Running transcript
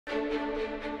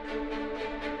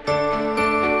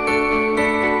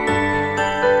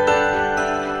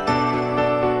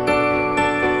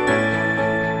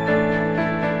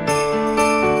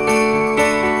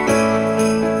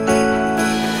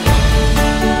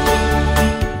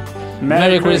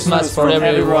Merry Christmas from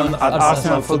everyone at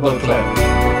Arsenal Football Club.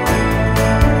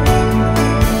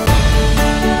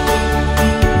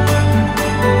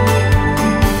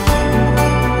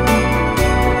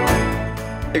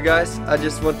 Hey guys, I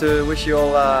just want to wish you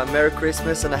all a Merry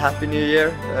Christmas and a Happy New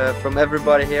Year from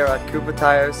everybody here at Cooper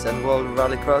Tires and World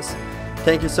Rallycross.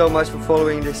 Thank you so much for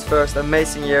following this first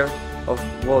amazing year of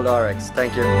World RX.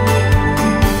 Thank you.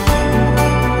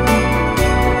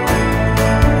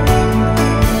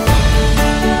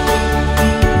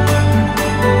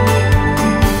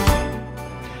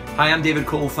 Hi, I'm David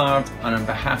Coulthard, and on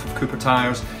behalf of Cooper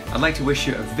Tires, I'd like to wish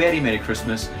you a very Merry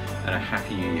Christmas and a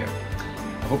Happy New Year.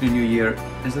 I hope your new year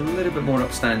is a little bit more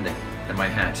upstanding than my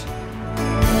hat.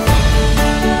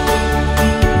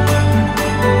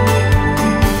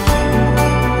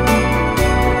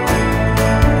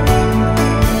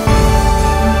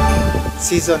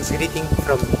 Season's greeting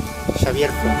from Xavier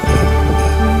Fo.